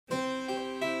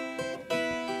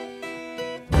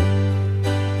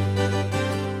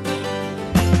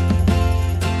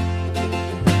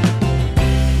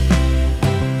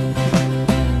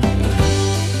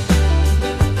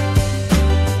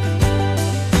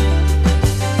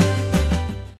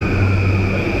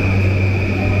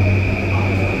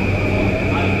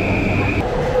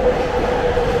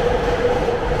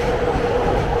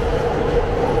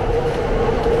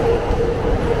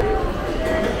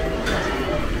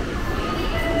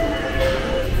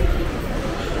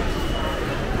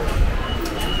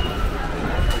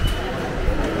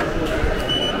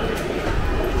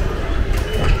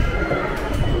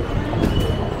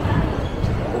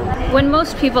When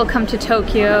most people come to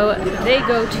Tokyo, they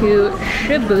go to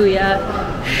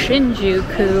Shibuya,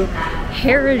 Shinjuku,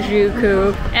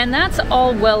 Harajuku, and that's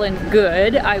all well and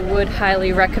good. I would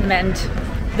highly recommend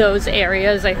those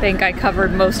areas. I think I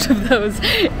covered most of those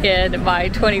in my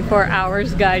 24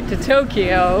 hours guide to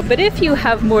Tokyo. But if you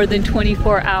have more than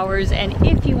 24 hours and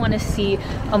if you want to see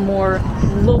a more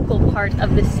local part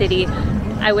of the city,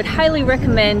 I would highly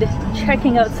recommend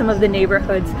checking out some of the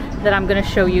neighborhoods that I'm going to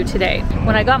show you today.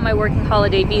 When I got my working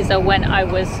holiday visa when I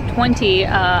was 20,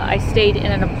 I stayed in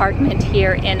an apartment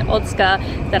here in Otsuka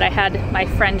that I had my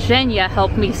friend Jenya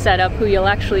help me set up, who you'll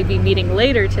actually be meeting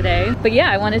later today. But yeah,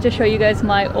 I wanted to show you guys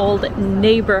my old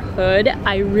neighborhood.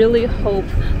 I really hope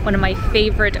one of my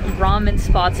favorite ramen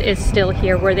spots is still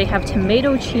here, where they have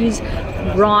tomato cheese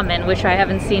ramen, which I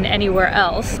haven't seen anywhere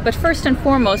else. But first and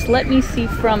foremost, let me see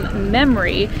from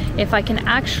memory if I can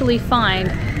actually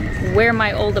find where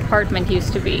my old apartment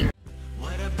used to be.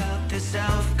 What about this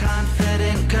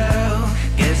self-confident girl?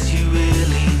 Guess you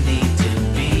really need to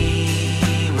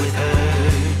be with her.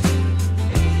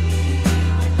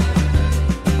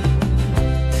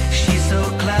 She's so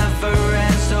clever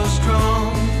and so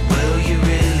strong. Will you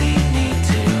really need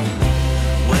to?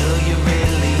 Will you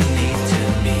really need to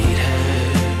meet her?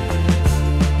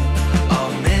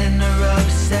 All men are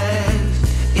obsessed.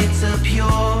 It's a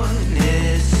pure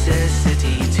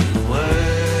necessity to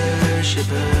worship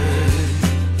her.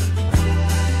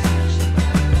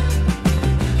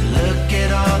 Look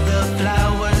at all the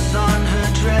flowers on her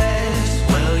dress.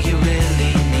 Will you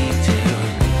really need to?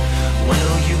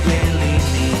 Will you really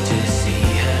need to see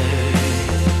her?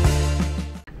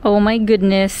 Oh my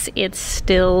goodness, it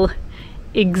still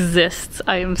exists.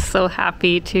 I am so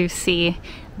happy to see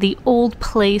the old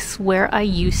place where I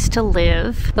used to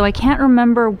live. Though I can't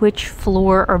remember which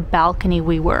floor or balcony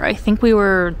we were. I think we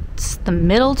were the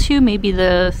middle two, maybe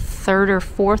the third or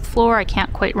fourth floor. I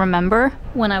can't quite remember.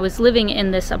 When I was living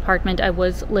in this apartment, I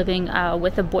was living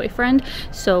with a boyfriend.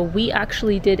 So we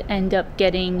actually did end up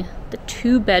getting the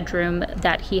 2-bedroom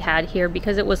that he had here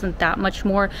because it wasn't that much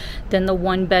more than the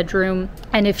 1-bedroom.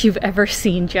 And if you've ever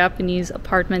seen Japanese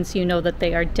apartments, you know that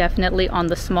they are definitely on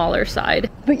the smaller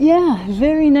side. But yeah,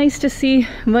 very nice to see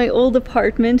my old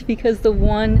apartment, because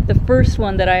the first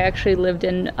one that I actually lived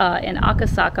in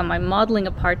Akasaka, my modeling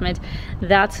apartment,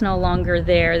 that's no longer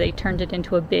there. They turned it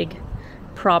into a big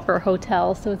proper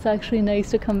hotel, so it's actually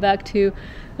nice to come back to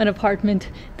an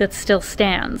apartment that still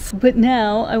stands. But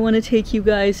now I want to take you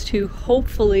guys to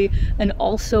hopefully an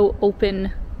also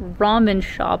open ramen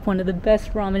shop, one of the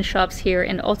best ramen shops here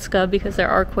in Otsuka, because there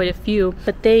are quite a few,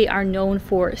 but they are known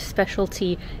for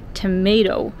specialty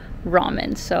tomato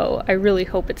ramen, so I really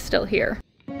hope it's still here.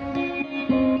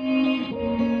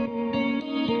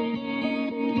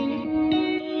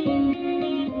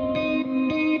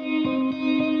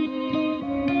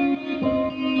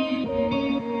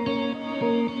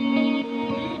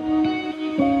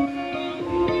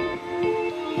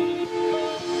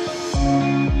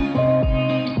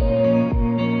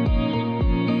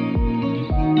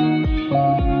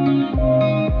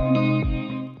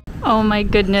 Oh my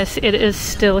goodness, it is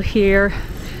still here.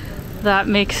 That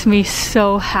makes me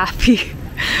so happy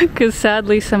because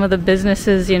sadly some of the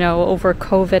businesses, you know, over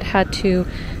COVID had to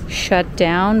shut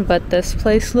down, but this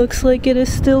place looks like it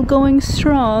is still going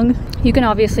strong. You can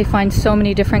obviously find so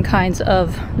many different kinds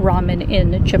of ramen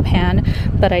in Japan,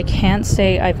 but I can't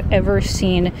say I've ever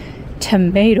seen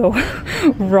tomato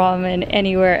ramen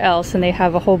anywhere else, and they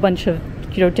have a whole bunch of,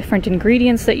 you know, different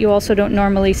ingredients that you also don't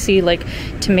normally see, like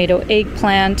tomato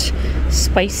eggplant,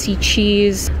 spicy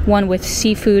cheese, one with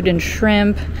seafood and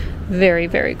shrimp. Very,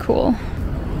 very cool.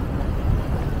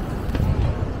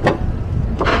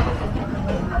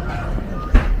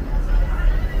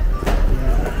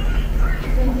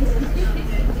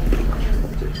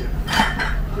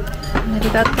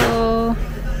 Arigato.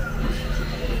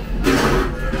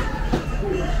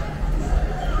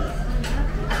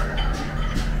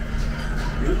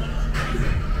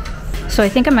 So I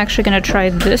think I'm actually gonna try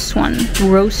this one.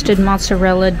 Roasted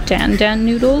mozzarella dan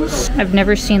noodles. I've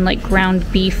never seen like ground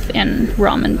beef in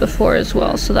ramen before as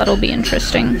well, so that'll be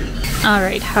interesting. All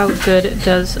right, how good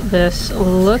does this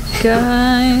look,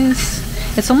 guys?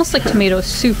 It's almost like tomato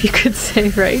soup, you could say,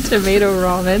 right? Tomato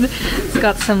ramen. It's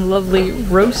got some lovely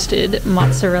roasted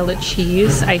mozzarella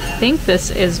cheese. I think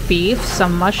this is beef,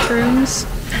 some mushrooms.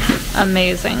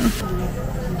 Amazing.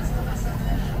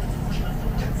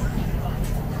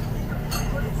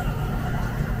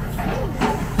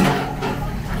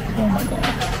 Oh my god.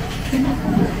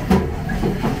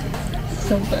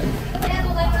 So good.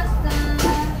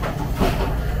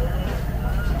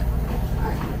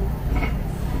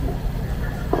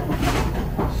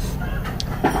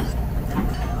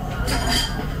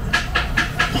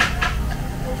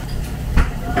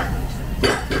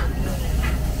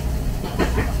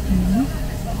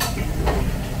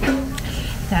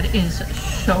 is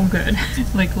so good.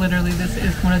 Like literally this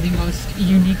is one of the most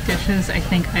unique dishes I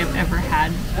think I've ever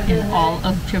had in all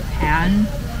of Japan.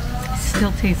 It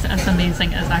still tastes as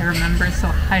amazing as I remember, so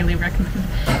highly recommend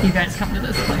you guys come to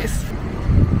this place.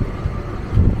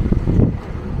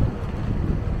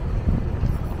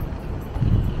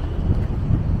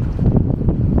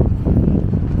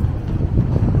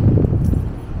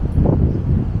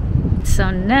 So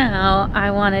now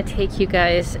I want to take you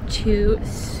guys to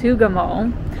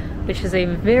Sugamo, which is a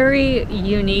very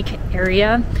unique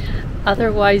area,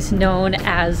 otherwise known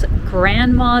as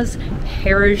Grandma's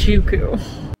Harajuku.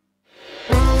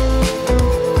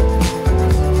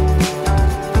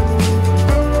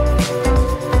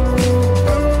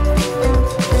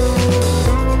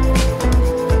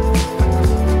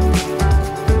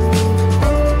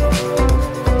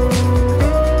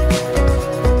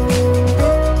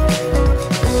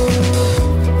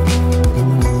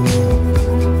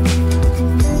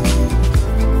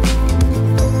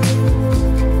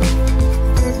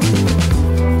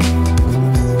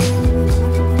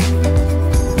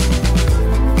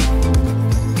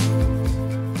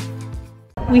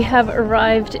 We have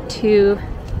arrived to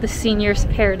the senior's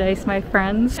paradise, my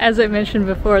friends. As I mentioned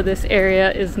before, this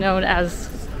area is known as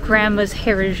Grandma's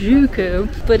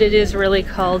Harajuku, but it is really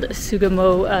called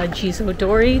Sugamo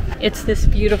Jizodori. It's this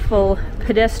beautiful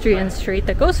pedestrian street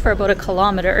that goes for about 1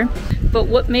 kilometer. But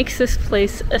what makes this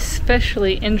place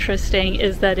especially interesting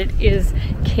is that it is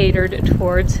catered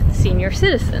towards senior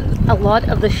citizens. A lot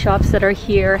of the shops that are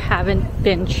here haven't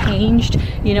been changed,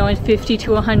 you know, in 50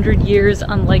 to 100 years,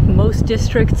 unlike most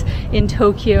districts in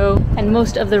Tokyo. And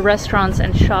most of the restaurants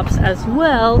and shops as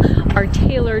well are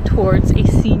tailored towards a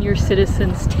senior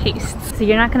citizen's tastes. So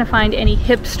you're not going to find any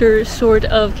hipster sort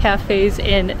of cafes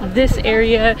in this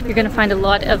area. You're going to find a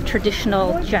lot of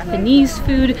traditional Japanese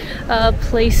food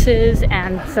places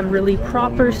and some really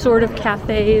proper sort of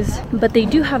cafes. But they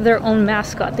do have their own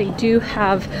mascot. They do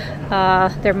have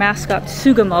their mascot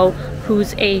Sugamo,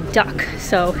 who's a duck.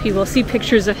 So you will see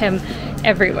pictures of him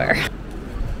everywhere.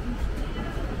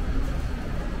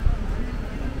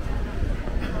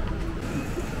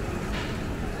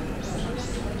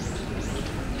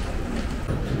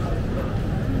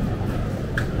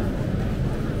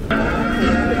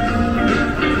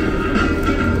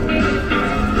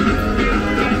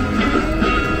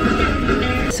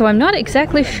 So I'm not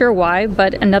exactly sure why,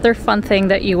 but another fun thing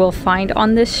that you will find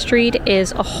on this street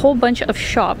is a whole bunch of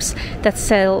shops that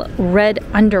sell red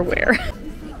underwear.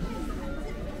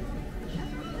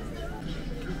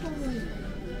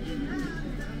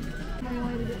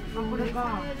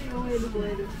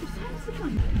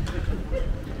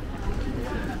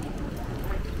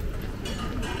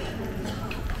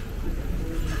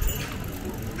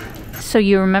 So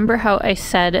you remember how I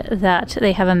said that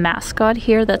they have a mascot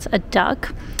here that's a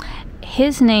duck?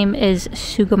 His name is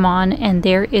Sugamo, and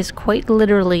there is quite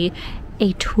literally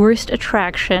a tourist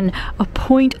attraction, a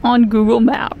point on Google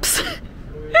Maps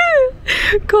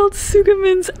called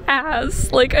Sugamon's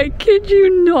ass. Like, I kid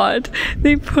you not,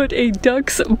 they put a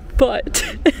duck's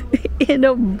butt in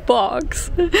a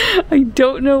box. I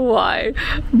don't know why,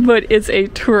 but it's a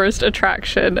tourist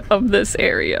attraction of this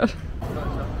area.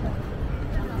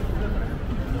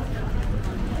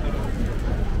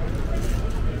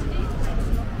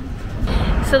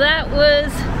 So that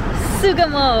was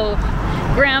Sugamo,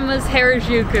 Grandma's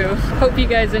Harajuku. Hope you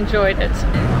guys enjoyed it.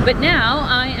 But now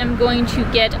I am going to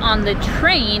get on the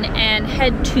train and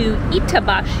head to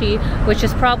Itabashi, which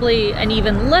is probably an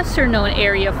even lesser known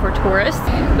area for tourists.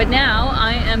 But now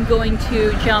I am going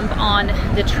to jump on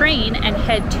the train and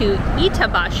head to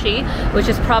Itabashi, which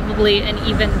is probably an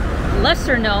even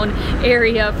lesser known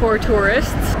area for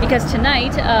tourists, because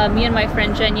tonight me and my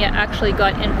friend Jenya actually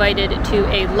got invited to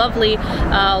a lovely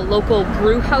local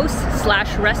brew house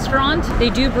slash restaurant.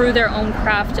 They do brew their own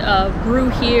craft brew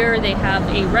here. They have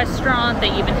a restaurant,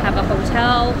 they even have a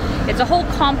hotel. It's a whole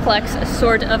complex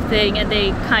sort of thing, and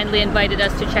they kindly invited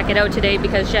us to check it out today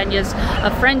because Jenya's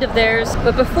a friend of theirs.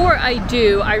 But before I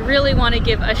do, I really want to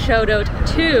give a shout out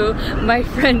to my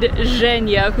friend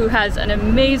Jenya, who has an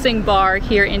amazing bar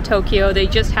here in Tokyo. They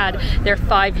just had their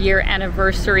 5-year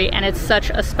anniversary, and it's such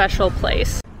a special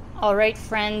place. All right,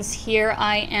 friends, here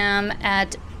I am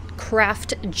at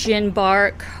Craft Gin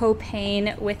Bar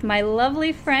Copain with my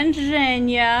lovely friend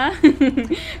Jenya.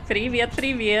 Привет,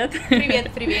 привет.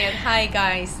 Привет, привет. Hi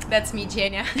guys, that's me,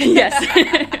 Jenya.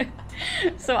 Yes.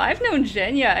 So I've known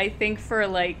Jenya, I think, for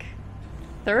like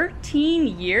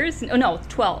 13 years. Oh no,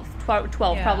 12,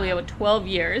 yeah. Probably about 12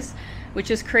 years. Which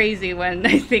is crazy when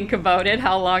I think about it,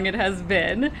 how long it has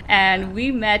been. And we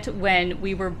met when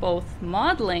we were both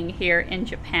modeling here in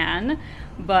Japan,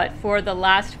 but for the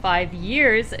last 5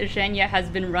 years, Jenya has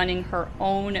been running her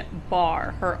own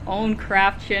bar, her own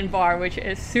craft gin bar, which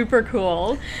is super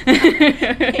cool.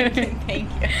 Thank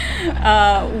you.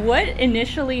 What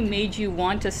initially made you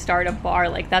want to start a bar?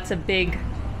 Like, that's a big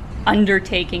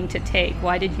undertaking to take.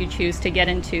 Why did you choose to get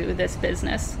into this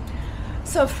business?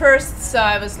 So first,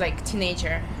 I was like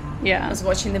teenager. Yeah. I was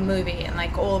watching the movie and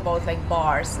like all about like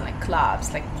bars and like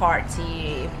clubs, like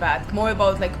party, but more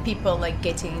about like people like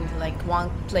getting into like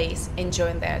one place,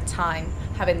 enjoying their time,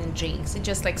 having drinks. It's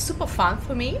just like super fun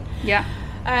for me. Yeah.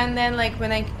 And then like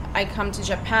when I come to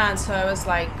Japan, so I was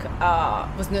like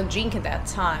was not drinking that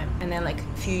time, and then like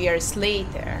a few years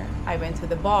later I went to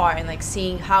the bar and like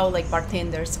seeing how like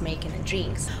bartenders making the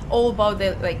drinks, all about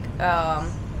the like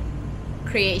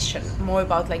creation, more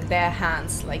about like their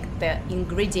hands, like the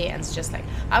ingredients, just like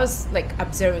I was like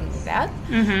observing that.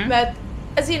 But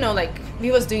as you know, like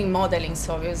we was doing modeling,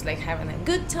 so we was like having a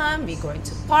good time, we going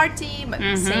to party, but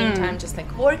at the same time just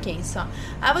like working. So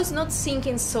I was not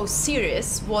thinking so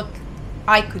serious what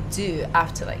I could do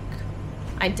after like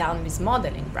I'm done with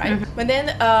modeling, right? But then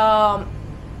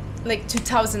like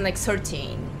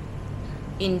 2013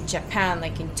 in Japan,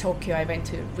 like in Tokyo, I went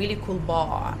to a really cool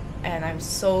bar and I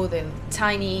saw the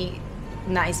tiny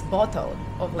nice bottle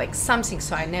of like something,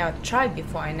 so I never tried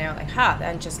before, I never like had,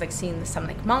 and just like seeing some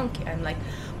like monkey and like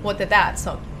what is that.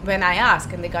 So when I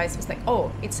asked, and the guys was like,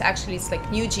 oh, it's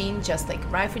like new gin, just like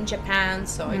arrived in Japan,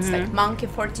 so it's like Monkey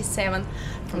 47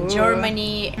 from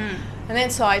Germany. And then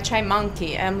so I try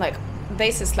Monkey and I'm like,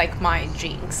 this is like my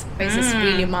drinks, this is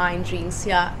really my drinks.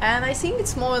 Yeah. And I think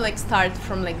it's more like start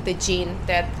from like the gin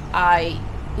that I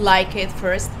like it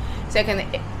first. Second,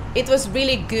 it was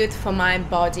really good for my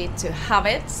body to have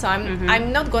it. So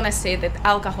I'm not gonna say that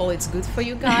alcohol is good for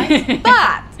you guys,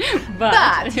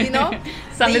 but you know,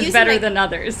 some is better than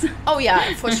others. Oh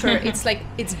yeah, for sure. It's like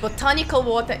it's botanical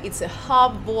water. It's a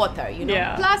herb water, you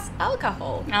know, plus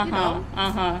alcohol. You know?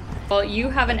 Well, you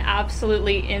have an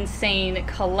absolutely insane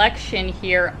collection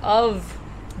here of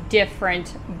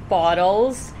different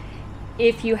bottles.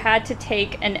 If you had to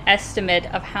take an estimate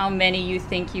of how many you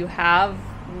think you have,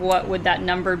 what would that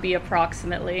number be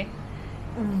approximately?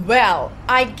 Well,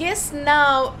 I guess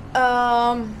now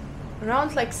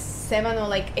around like 700 or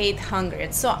like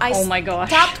 800. So I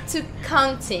stopped to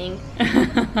counting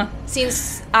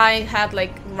since I had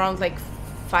like around like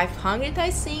 500, I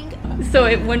think.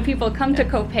 So when people come to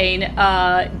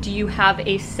Copain, do you have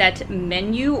a set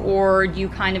menu, or do you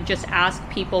kind of just ask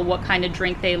people what kind of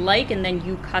drink they like and then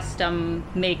you custom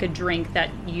make a drink that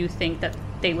you think that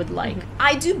they would like?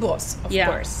 I do both, of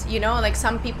course. You know, like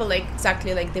some people like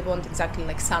exactly like they want exactly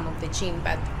like some of the gin,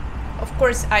 but of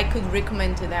course I could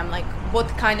recommend to them like what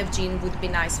kind of gin would be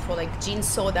nice for like gin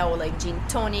soda or like gin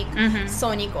tonic,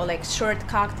 sonic, or like short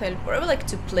cocktail, whatever like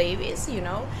to play with, you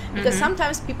know, because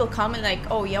sometimes people come and like,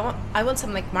 oh yeah, I want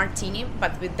some like martini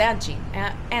but with that gin,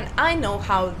 and I know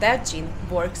how that gin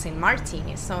works in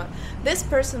martini, so this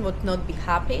person would not be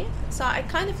happy, so I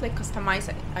kind of like customize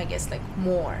it, I guess, like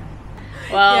more.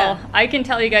 Well, I can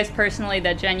tell you guys personally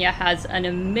that Jenya has an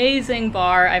amazing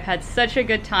bar. I've had such a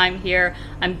good time here.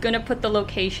 I'm going to put the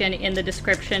location in the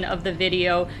description of the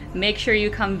video. Make sure you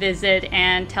come visit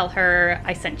and tell her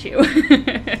I sent you.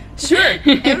 Sure.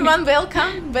 Everyone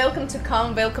welcome. Welcome to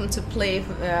come. Welcome to play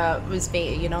with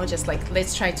me. You know, just like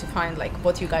let's try to find like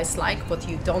what you guys like, what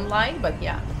you don't like. But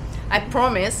yeah, I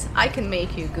promise I can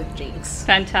make you good drinks.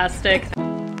 Fantastic.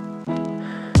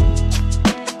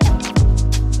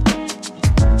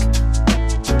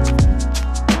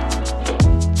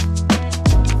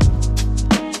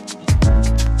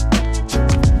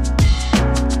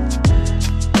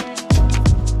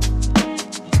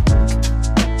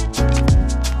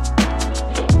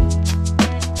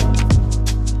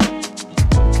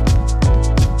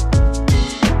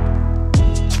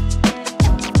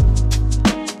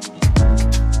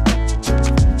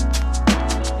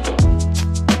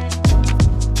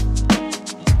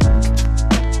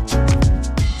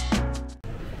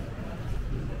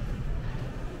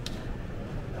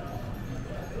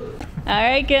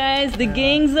 Alright guys, the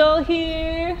gang's all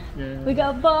here. We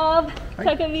got Bob,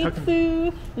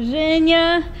 Takamitsu,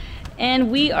 Jenya,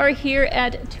 and we are here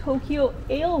at Tokyo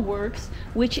Ale Works,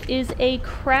 which is a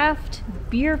craft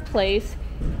beer place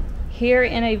here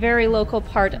in a very local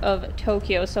part of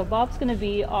Tokyo. So Bob's going to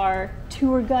be our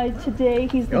tour guide today.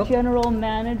 He's the general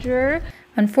manager.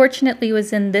 Unfortunately, it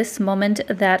was in this moment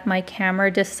that my camera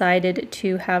decided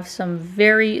to have some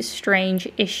very strange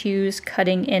issues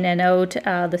cutting in and out,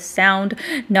 the sound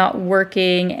not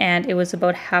working, and it was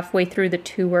about halfway through the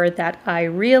tour that I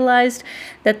realized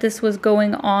that this was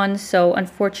going on. So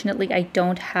unfortunately, I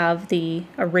don't have the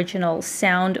original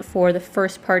sound for the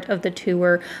first part of the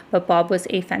tour, but Bob was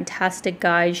a fantastic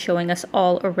guide showing us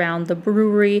all around the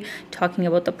brewery, talking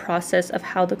about the process of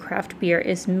how the craft beer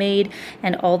is made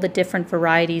and all the different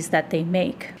varieties that they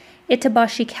make.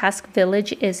 Itabashi Cask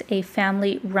Village is a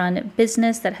family-run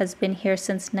business that has been here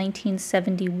since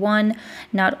 1971.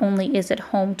 Not only is it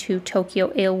home to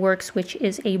Tokyo Ale Works, which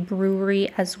is a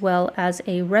brewery as well as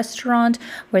a restaurant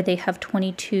where they have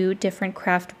 22 different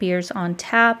craft beers on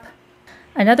tap.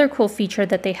 Another cool feature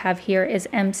that they have here is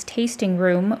M's Tasting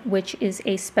Room, which is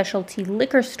a specialty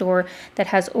liquor store that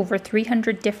has over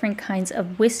 300 different kinds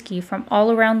of whiskey from all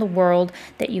around the world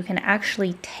that you can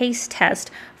actually taste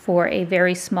test for a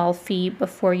very small fee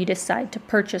before you decide to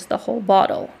purchase the whole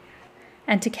bottle.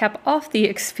 And to cap off the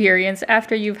experience,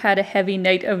 after you've had a heavy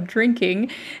night of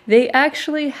drinking, they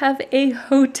actually have a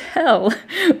hotel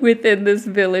within this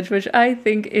village, which I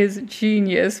think is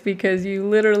genius because you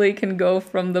literally can go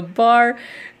from the bar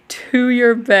to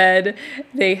your bed.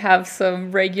 They have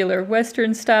some regular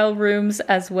Western style rooms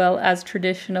as well as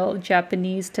traditional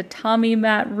Japanese tatami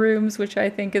mat rooms, which I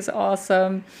think is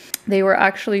awesome. They were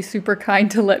actually super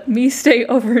kind to let me stay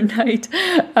overnight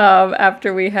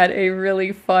after we had a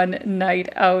really fun night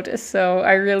out. So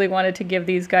I really wanted to give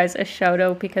these guys a shout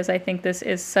out because I think this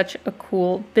is such a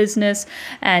cool business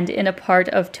and in a part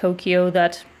of Tokyo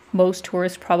that most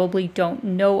tourists probably don't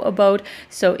know about.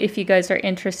 So if you guys are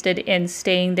interested in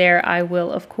staying there, I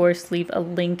will of course leave a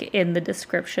link in the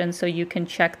description so you can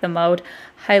check them out.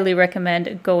 Highly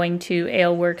recommend going to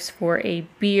Aleworks for a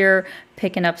beer,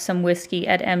 picking up some whiskey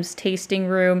at M's Tasting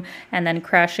Room, and then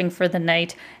crashing for the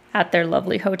night at their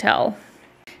lovely hotel.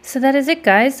 So that is it,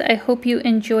 guys. I hope you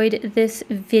enjoyed this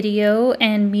video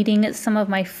and meeting some of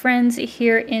my friends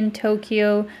here in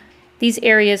Tokyo. These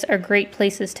areas are great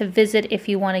places to visit if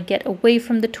you want to get away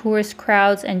from the tourist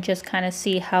crowds and just kind of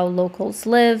see how locals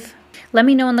live. Let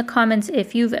me know in the comments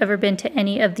if you've ever been to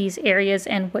any of these areas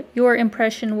and what your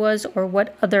impression was, or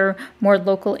what other more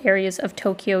local areas of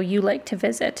Tokyo you like to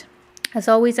visit. As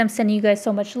always, I'm sending you guys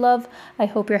so much love. I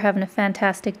hope you're having a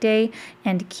fantastic day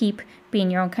and keep being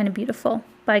your own kind of beautiful.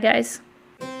 Bye, guys.